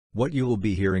What you will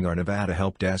be hearing are Nevada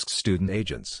Help Desk student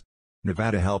agents.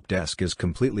 Nevada Help Desk is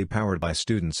completely powered by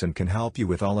students and can help you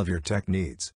with all of your tech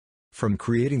needs. From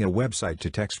creating a website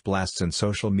to text blasts and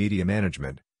social media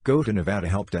management, go to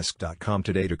nevadahelpdesk.com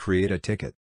today to create a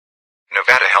ticket.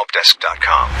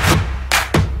 nevadahelpdesk.com.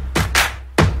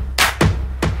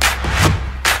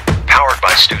 Powered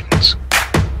by students.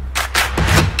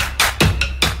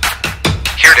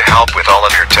 Here to help with all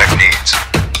of your tech needs.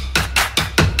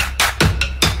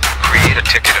 Create a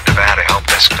ticket at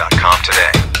nevadahelpdesk.com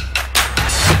today.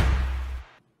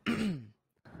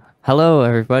 Hello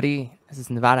everybody, this is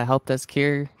Nevada Help Desk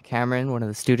here, Cameron, one of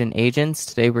the student agents.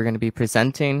 Today we're going to be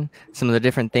presenting some of the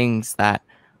different things that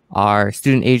our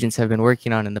student agents have been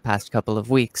working on in the past couple of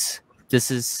weeks. This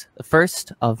is the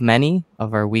first of many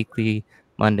of our weekly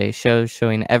Monday shows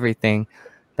showing everything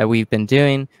that we've been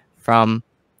doing, from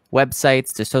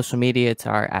websites to social media to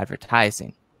our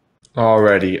advertising.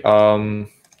 Alrighty.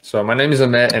 So my name is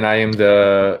Ahmet and I am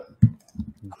the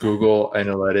Google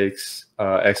Analytics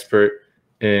expert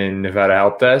in Nevada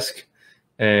Help Desk.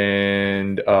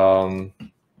 And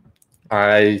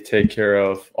I take care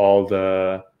of all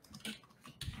the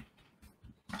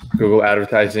Google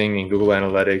advertising and Google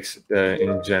Analytics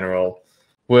in general.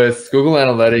 With Google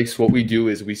Analytics, what we do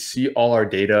is we see all our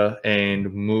data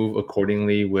and move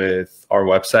accordingly with our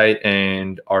website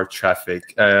and our traffic.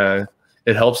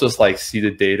 It helps us see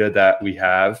the data that we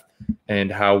have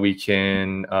and how we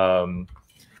can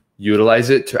utilize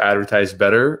it to advertise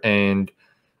better and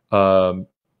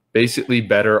basically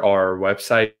better our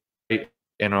website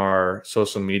and our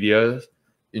social media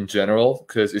in general,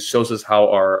 because it shows us how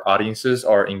our audiences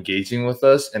are engaging with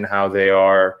us and how they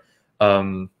are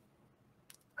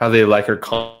how they like our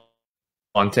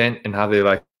content and how they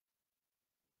like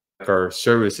our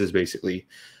services, basically.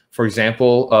 For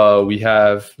example, we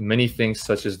have many things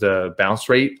such as the bounce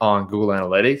rate on Google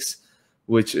Analytics,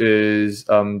 which is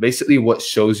basically what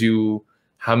shows you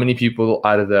how many people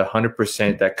out of the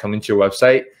 100% that come into your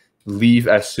website leave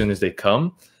as soon as they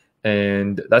come.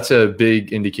 And that's a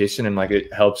big indication, and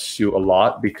it helps you a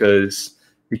lot because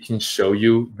we can show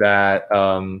you that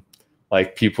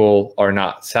people are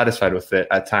not satisfied with it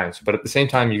at times. But at the same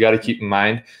time, you got to keep in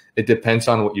mind, it depends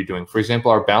on what you're doing. For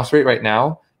example, our bounce rate right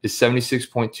now is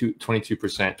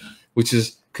 76.22%, which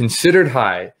is considered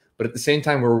high. But at the same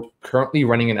time, we're currently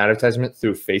running an advertisement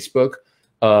through Facebook,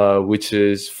 which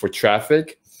is for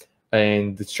traffic.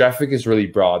 And the traffic is really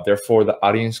broad. Therefore, the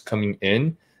audience coming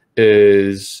in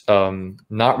is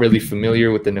not really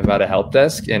familiar with the Nevada Help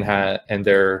Desk and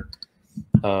their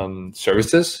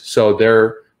services. So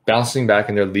they're bouncing back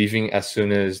and they're leaving as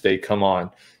soon as they come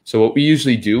on. So what we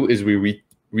usually do is we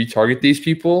retarget these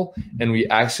people and we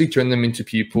actually turn them into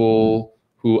people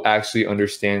who actually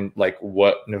understand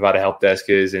what Nevada Help Desk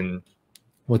is and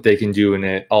what they can do in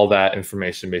it, all that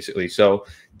information basically. So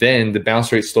then the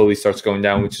bounce rate slowly starts going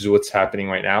down, which is what's happening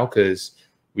right now because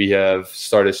we have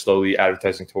started slowly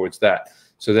advertising towards that.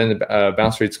 So then the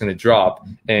bounce rate is going to drop,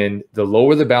 and the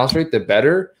lower the bounce rate, the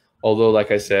better. Although, like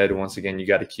I said, once again, you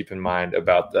got to keep in mind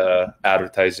about the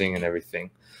advertising and everything.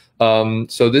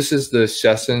 So this is the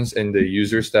sessions and the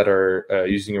users that are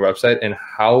using your website and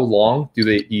how long do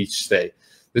they each stay.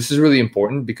 This is really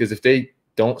important because if they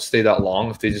don't stay that long,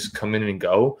 if they just come in and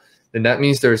go, then that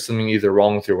means there's something either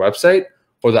wrong with your website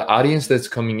or the audience that's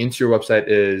coming into your website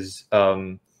is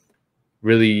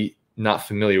really not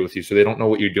familiar with you. So they don't know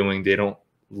what you're doing. They don't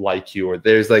like you, or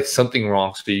there's something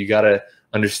wrong. So you got to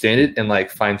understand it and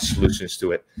find solutions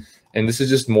to it. And this is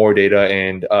just more data.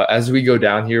 And as we go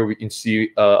down here, we can see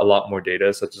a lot more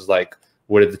data, such as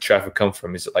where did the traffic come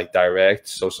from? Is it direct,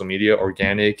 social media,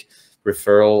 organic,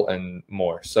 referral, and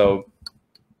more. So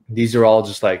these are all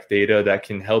just data that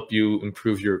can help you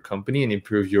improve your company and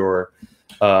improve your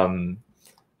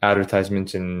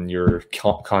advertisements and your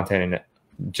content in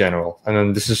general. And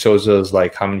then this just shows us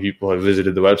how many people have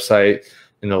visited the website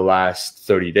in the last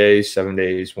 30 days, 7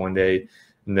 days, 1 day.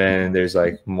 And then there's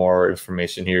more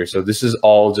information here. So this is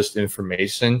all just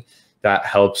information that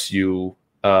helps you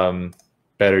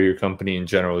better your company in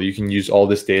general. You can use all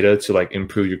this data to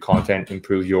improve your content,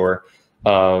 improve your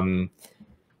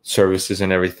services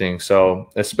and everything. So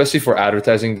especially for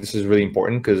advertising, this is really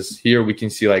important because here we can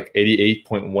see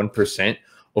 88.1%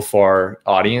 of our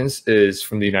audience is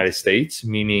from the United States,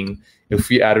 meaning if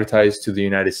we advertise to the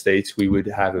United States, we would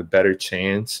have a better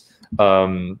chance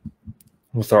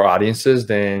with our audiences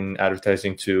than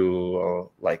advertising to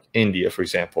India, for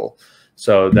example.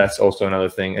 So that's also another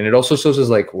thing. And it also shows us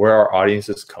where our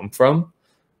audiences come from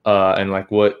and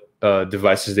what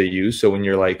devices they use. So when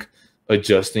you're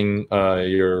adjusting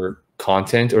your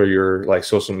content or your like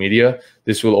social media,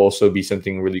 this will also be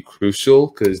something really crucial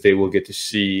because they will get to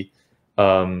see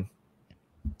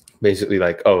basically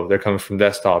like, oh, they're coming from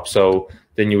desktop. So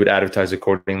then you would advertise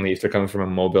accordingly. If they're coming from a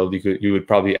mobile, you would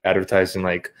probably advertise in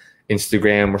like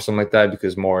Instagram or something like that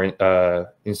because more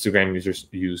Instagram users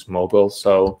use mobile.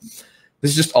 So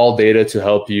this is just all data to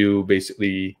help you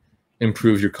basically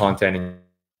improve your content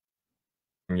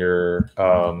in your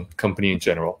company in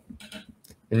general.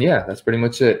 And yeah, that's pretty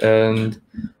much it. And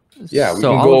yeah, we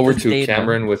So can all go of over this to data,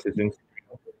 Cameron with his.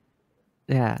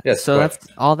 yeah. Yes, So go that's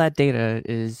ahead. all that data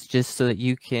is just so that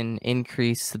you can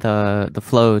increase the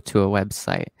flow to a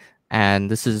website.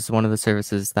 And this is one of the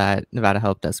services that Nevada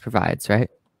Help Desk provides, right?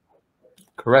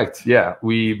 Correct. Yeah,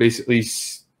 we basically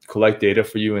collect data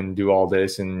for you and do all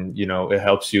this, and you know it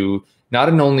helps you not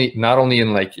only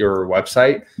in like your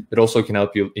website, it also can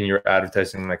help you in your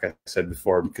advertising, like I said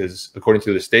before, because according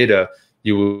to this data,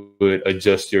 you would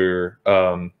adjust your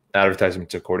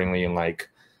advertisements accordingly and like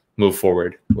move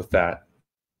forward with that.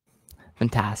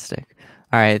 Fantastic.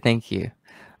 All right, thank you.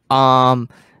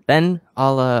 Then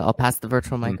I'll pass the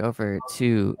virtual mic over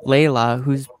to Layla,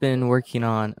 who's been working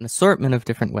on an assortment of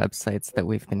different websites that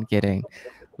we've been getting.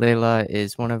 Layla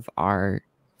is one of our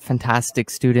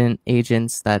fantastic student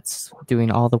agents that's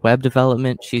doing all the web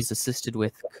development. She's assisted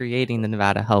with creating the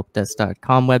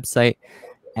NevadaHelpDesk.com website,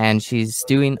 and she's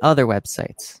doing other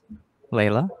websites.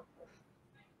 Layla?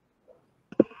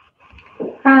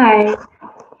 Hi.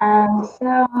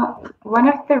 So one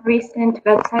of the recent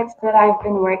websites that I've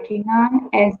been working on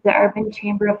is the Urban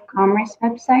Chamber of Commerce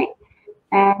website,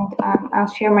 and I'll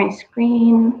share my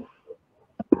screen.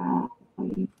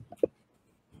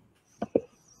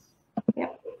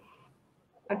 Yep.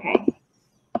 Okay.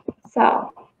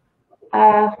 So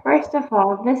first of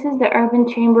all, this is the Urban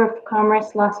Chamber of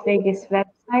Commerce Las Vegas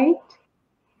website.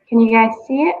 Can you guys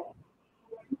see it?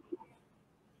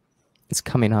 It's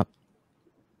coming up.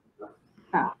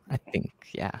 Oh. I think,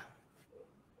 yeah.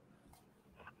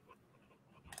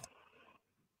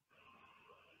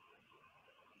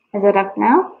 Is it up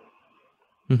now?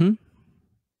 Mm-hmm.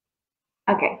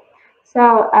 Okay.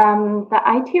 So the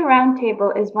IT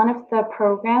Roundtable is one of the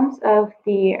programs of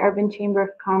the Urban Chamber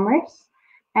of Commerce,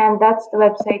 and that's the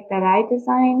website that I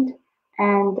designed.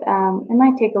 And it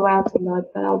might take a while to load,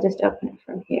 but I'll just open it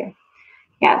from here.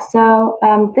 Yeah, so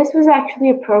this was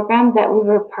actually a program that we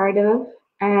were part of,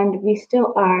 and we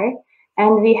still are.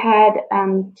 And we had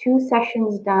 2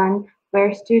 sessions done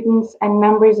where students and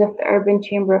members of the Urban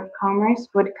Chamber of Commerce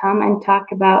would come and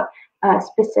talk about a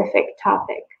specific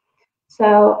topic.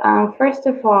 So first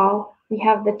of all, we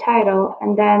have the title,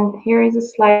 and then here is a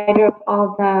slider of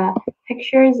all the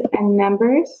pictures and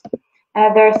members.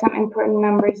 There are some important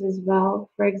members as well.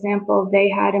 For example, they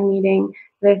had a meeting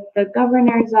with the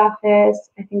governor's office.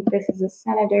 I think this is a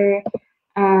senator.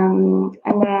 And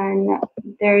then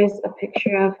there's a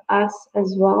picture of us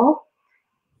as well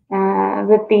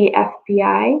with the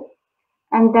FBI.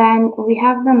 And then we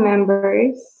have the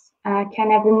members.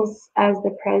 Ken Evans as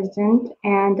the president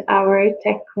and our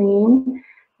tech queen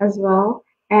as well.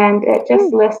 And it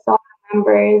just lists all the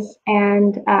members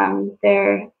and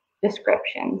their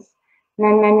descriptions. And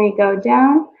then when we go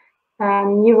down,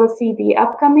 you will see the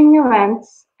upcoming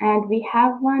events, and we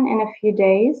have one in a few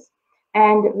days.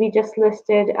 And we just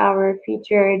listed our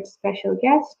featured special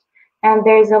guest. And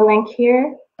there's a link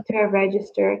here to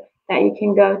register that you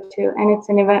can go to, and it's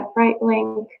an Eventbrite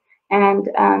link. And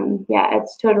yeah,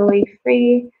 it's totally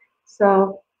free.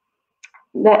 So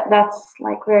that's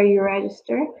like where you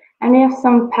register. And we have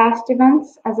some past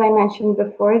events. As I mentioned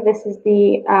before, this is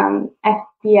the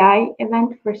FBI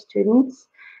event for students.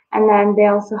 And then they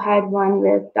also had one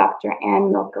with Dr.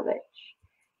 Ann Milkovich.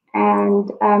 And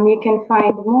you can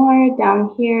find more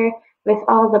down here with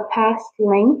all the past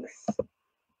links.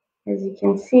 As you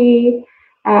can see,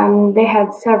 they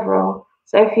had several.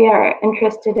 So if you are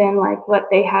interested in like what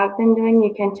they have been doing,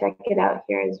 you can check it out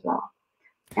here as well.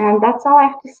 And that's all I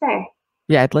have to say.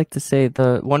 Yeah, I'd like to say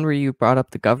the one where you brought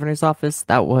up the governor's office,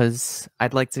 that was,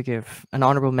 I'd like to give an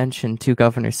honorable mention to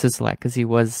Governor Sisolak because he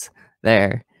was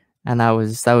there, and that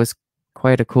was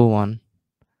quite a cool one.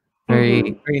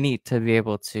 Very neat to be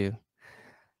able to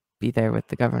be there with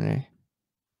the governor.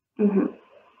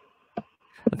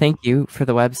 Thank you for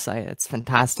the website. It's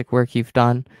fantastic work you've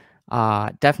done.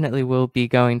 Definitely will be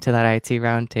going to that IT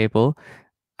roundtable.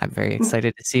 I'm very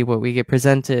excited to see what we get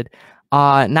presented.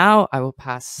 Now I will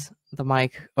pass the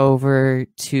mic over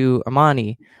to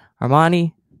Armani.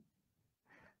 Armani,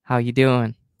 how you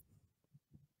doing?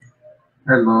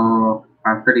 Hello,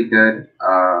 I'm pretty good.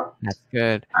 That's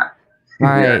good. I- All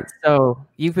right, yeah, so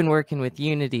you've been working with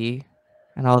Unity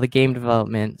and all the game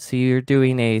development. So you're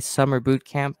doing a summer boot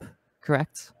camp,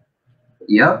 correct?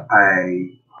 Yep,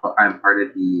 I'm part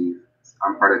of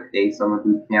a summer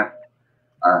boot camp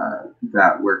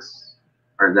that works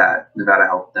or that Nevada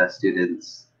Help Desk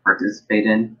students participate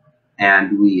in,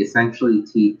 and we essentially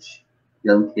teach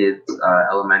young kids,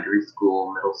 elementary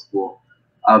school, middle school,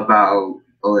 about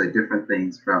all the different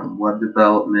things from web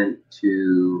development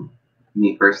to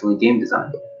me personally game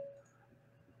design.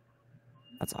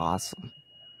 That's awesome.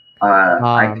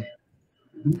 I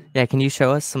Yeah, can you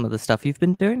show us some of the stuff you've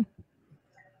been doing?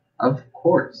 Of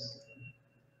course.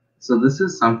 So this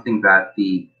is something that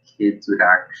the kids would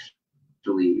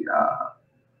actually,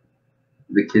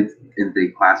 the kids in the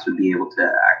class would be able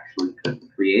to actually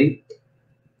create.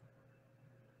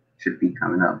 Should be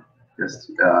coming up just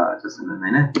in a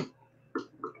minute.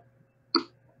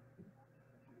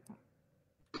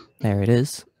 There it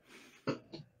is.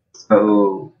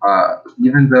 So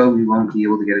even though we won't be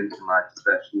able to get into much,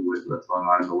 especially with what's going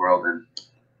on in the world and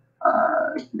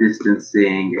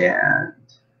distancing and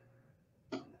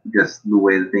just the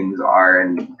way that things are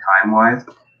and time-wise,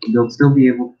 they'll still be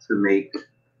able to make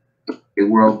a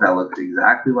world that looks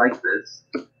exactly like this,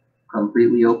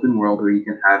 completely open world where you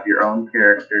can have your own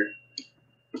character,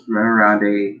 run around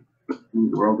a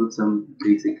world with some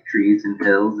basic trees and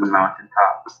hills and mountain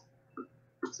tops.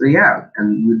 So yeah,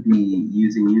 and we'd be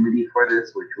using Unity for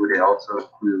this, which would also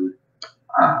include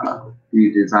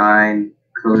 3D design,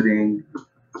 coding,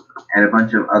 and a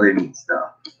bunch of other neat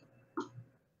stuff.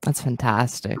 That's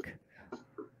fantastic.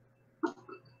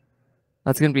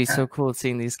 That's going to be so cool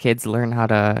seeing these kids learn how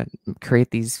to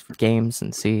create these games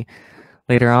and see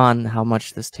later on how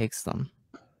much this takes them.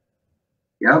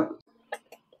 Yep.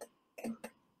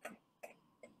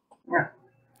 Yeah.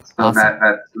 So Awesome.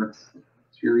 that's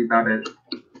really about it.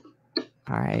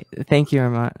 All right. Thank you,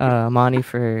 Amani,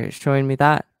 for showing me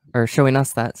that, or showing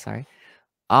us that, sorry.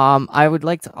 I would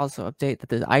like to also update that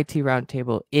the IT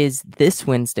Roundtable is this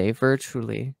Wednesday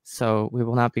virtually, so we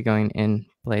will not be going in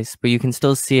place, but you can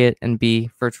still see it and be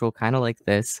virtual, kind of like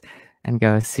this, and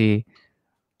go see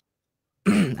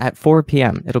at 4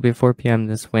 p.m. It'll be 4 p.m.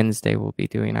 this Wednesday. We'll be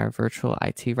doing our virtual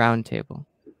IT Roundtable.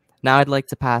 Now I'd like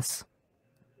to pass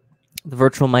the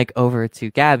virtual mic over to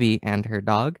Gabby and her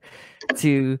dog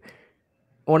to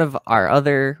one of our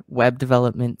other web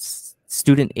development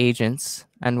student agents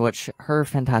and her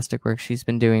fantastic work she's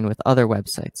been doing with other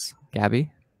websites.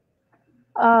 Gabby?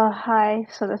 Hi.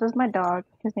 So this is my dog.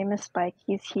 His name is Spike.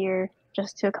 He's here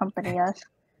just to accompany us.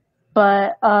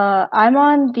 But I'm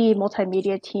on the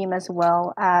multimedia team as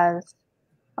well as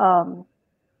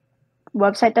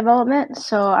website development.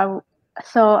 So I'm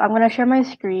going to share my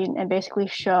screen and basically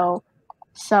show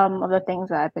some of the things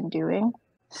that I've been doing.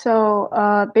 So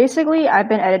basically, I've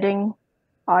been editing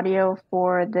audio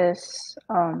for this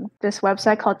this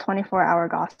website called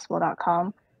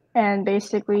 24hourgospel.com, and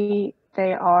basically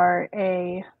they're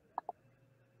a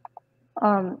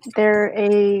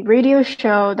radio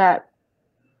show that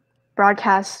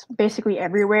broadcasts basically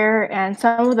everywhere, and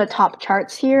some of the top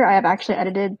charts here I have actually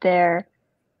edited their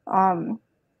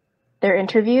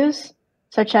interviews,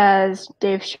 such as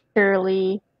Dave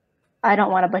Shirley, I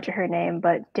don't want to butcher her name,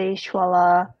 but Dave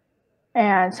Shwala,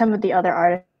 and some of the other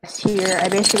artists here. I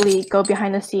basically go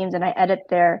behind the scenes and I edit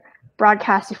their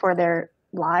broadcasts before they're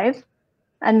live.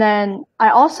 And then I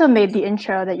also made the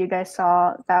intro that you guys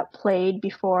saw that played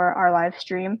before our live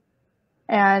stream.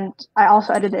 And I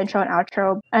also edited the intro and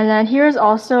outro. And then here's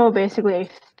also basically a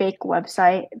fake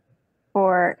website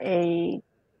for a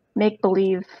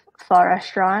make-believe pho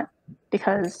restaurant,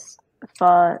 because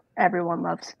pho, everyone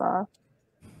loves pho.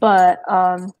 But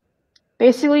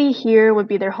basically here would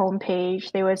be their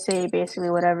homepage. They would say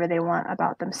basically whatever they want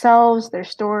about themselves, their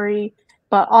story.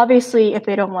 But obviously, if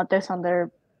they don't want this on their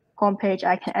homepage,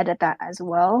 I can edit that as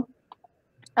well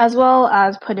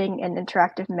as putting an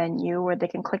interactive menu where they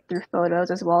can click through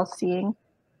photos, as well as seeing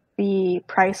the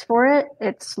price for it.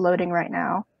 It's loading right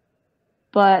now.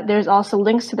 But there's also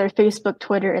links to their Facebook,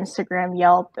 Twitter, Instagram,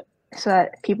 Yelp, so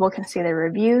that people can see their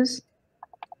reviews.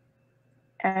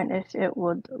 And if it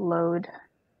would load.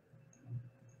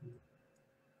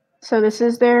 So this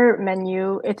is their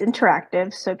menu. It's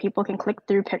interactive, so people can click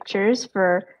through pictures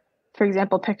for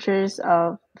example, pictures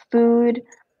of food,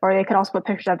 or they could also put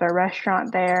pictures of their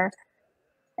restaurant there.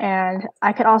 And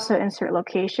I could also insert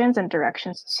locations and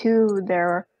directions to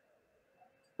their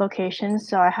locations.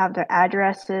 So I have their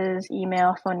addresses,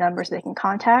 email, phone numbers they can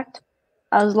contact,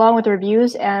 along with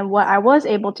reviews. And what I was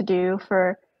able to do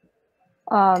for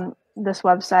this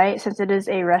website, since it is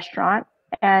a restaurant,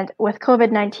 and with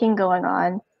COVID-19 going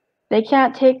on, they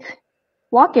can't take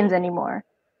walk-ins anymore.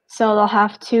 So they'll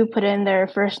have to put in their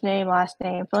first name, last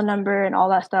name, phone number, and all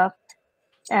that stuff.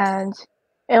 And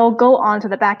it'll go onto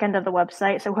the back end of the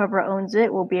website. So whoever owns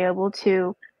it will be able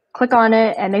to click on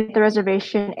it and make the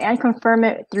reservation and confirm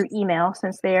it through email,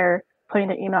 since they're putting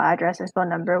their email address and phone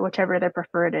number, whichever their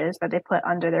preferred is, that they put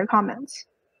under their comments.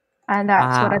 And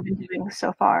that's what Wow. I've been doing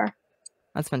so far.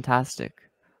 That's fantastic.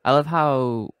 I love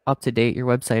how up to date your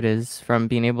website is, from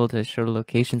being able to show the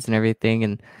locations and everything.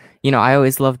 And I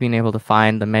always love being able to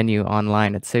find the menu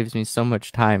online. It saves me so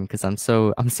much time because I'm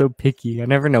so picky. I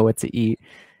never know what to eat.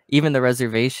 Even the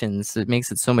reservations, it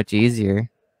makes it so much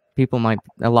easier.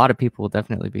 A lot of people will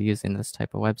definitely be using this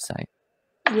type of website.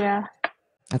 Yeah.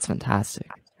 That's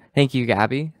fantastic. Thank you,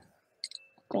 Gabby.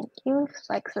 Thank you.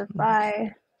 Like,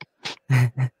 bye.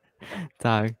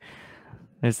 Dog.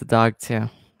 There's the dog too.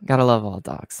 Gotta love all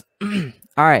dogs. All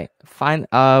right, fine.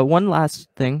 One last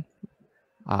thing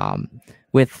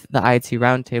with the IT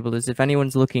Roundtable is, if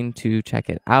anyone's looking to check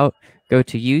it out, go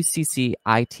to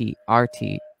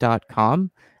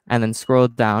uccitrt.com and then scroll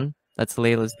down. That's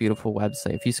Layla's beautiful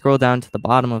website. If you scroll down to the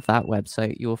bottom of that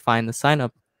website, you will find the sign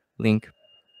up link,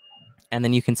 and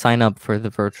then you can sign up for the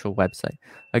virtual website.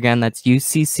 Again, that's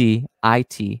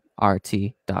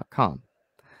uccitrt.com.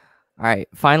 All right,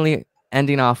 finally,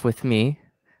 ending off with me,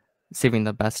 saving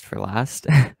the best for last,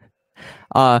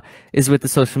 is with the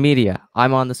social media.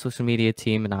 I'm on the social media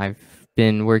team, and I've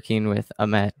been working with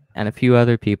Ahmet and a few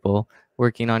other people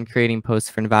working on creating posts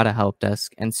for Nevada Help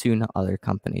Desk and soon other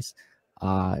companies.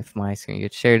 If my screen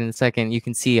gets shared in a second, you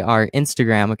can see our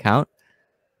Instagram account.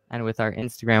 And with our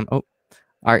Instagram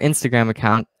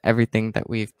account, everything that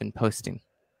we've been posting.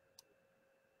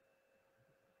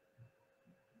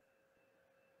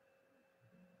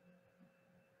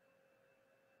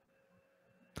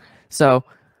 So,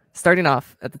 starting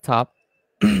off at the top,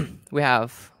 we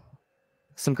have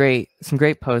some great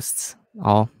posts.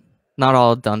 Not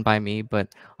all done by me, but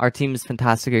our team is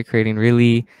fantastic at creating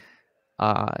really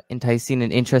enticing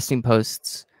and interesting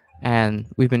posts, and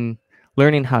we've been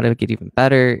learning how to get even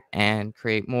better and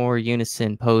create more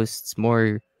unison posts,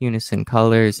 more unison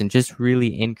colors, and just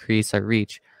really increase our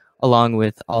reach, along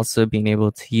with also being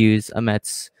able to use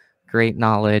Ahmet's great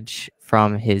knowledge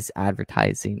from his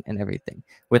advertising and everything.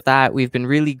 With that, we've been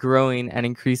really growing and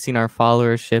increasing our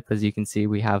followership. As you can see,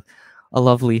 we have a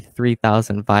lovely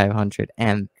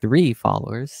 3,503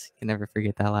 followers. You can never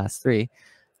forget that last 3.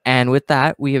 And with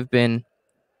that, we have been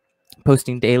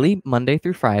posting daily, Monday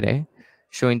through Friday,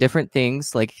 showing different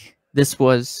things. Like, this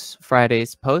was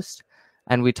Friday's post,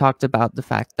 and we talked about the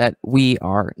fact that we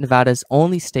are Nevada's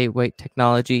only statewide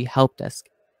technology help desk,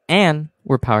 and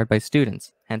we're powered by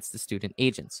students, hence the student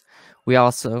agents. We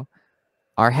also,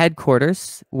 our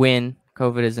headquarters, when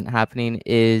COVID isn't happening,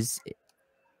 is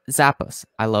Zappos.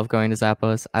 I love going to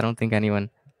Zappos. I don't think anyone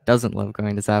doesn't love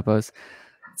going to Zappos.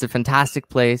 It's a fantastic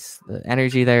place. The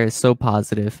energy there is so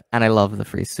positive, and I love the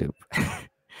free soup.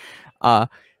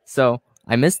 So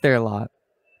I miss there a lot,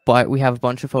 but we have a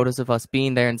bunch of photos of us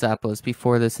being there in Zappos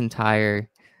before this entire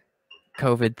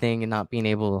COVID thing and not being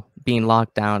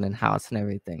locked down in house and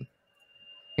everything.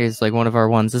 Here's like one of our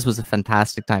ones. This was a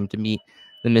fantastic time to meet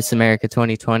the Miss America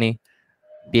 2020,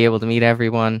 be able to meet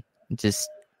everyone.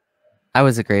 That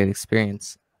was a great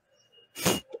experience.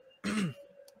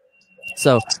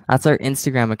 So that's our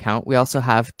Instagram account. We also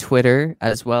have Twitter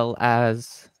as well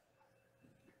as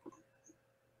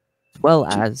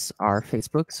our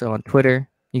Facebook. So on Twitter,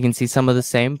 you can see some of the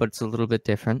same, but it's a little bit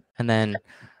different. And then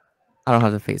I don't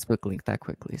have the Facebook link that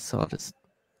quickly, so I'll just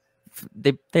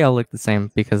they all look the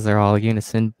same because they're all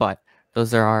unison. But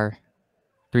those are our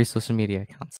 3 social media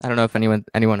accounts. I don't know if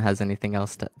anyone has anything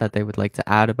else that they would like to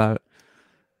add about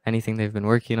anything they've been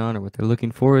working on or what they're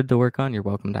looking forward to work on. You're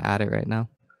welcome to add it right now.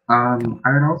 I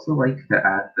would also like to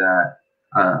add that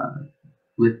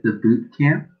with the boot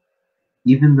camp,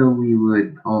 even though I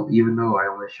only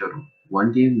showed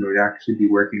 1 game, we would actually be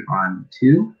working on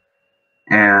 2.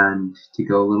 And to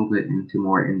go a little bit into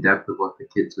more in depth of what the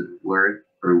kids would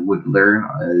learn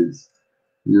is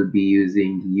we would be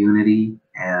using Unity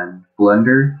and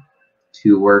Blender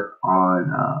to work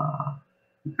on,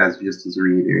 as a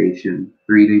reiteration,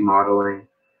 3D modeling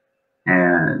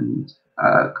and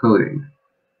coding.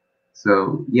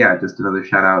 So yeah, just another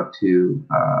shout out to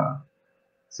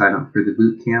sign up for the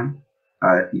boot camp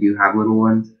if you do have little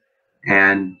ones,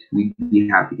 and we'd be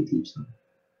happy to teach them.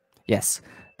 Yes,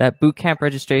 that boot camp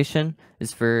registration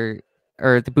is the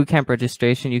boot camp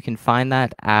registration. You can find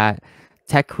that at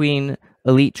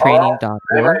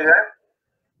techqueenelitetraining.org.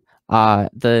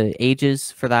 The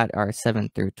ages for that are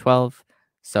 7 through 12.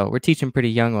 So we're teaching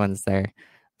pretty young ones there.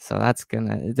 So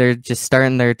they're just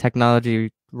starting their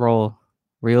technology role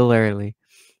real early.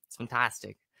 It's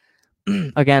fantastic.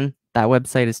 Again, that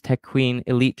website is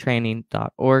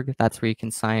techqueenelitetraining.org. That's where you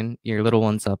can sign your little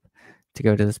ones up to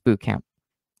go to this boot camp.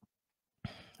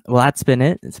 Well, that's been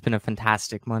it. It's been a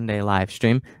fantastic Monday live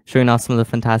stream, showing off some of the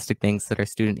fantastic things that our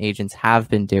student agents have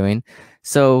been doing.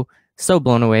 So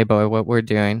blown away by what we're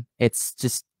doing.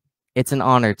 It's an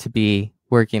honor to be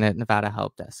working at Nevada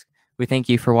Help Desk. We thank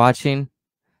you for watching.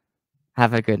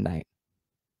 Have a good night.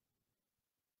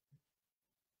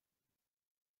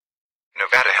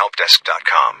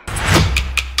 NevadaHelpDesk.com.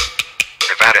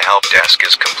 Nevada Help Desk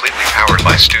is completely powered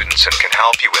by students and can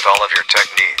help you with all of your tech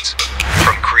needs.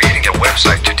 From creating a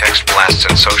website to text blasts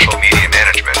and social media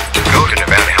management, go to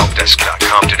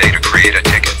NevadaHelpDesk.com today to create a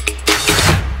ticket.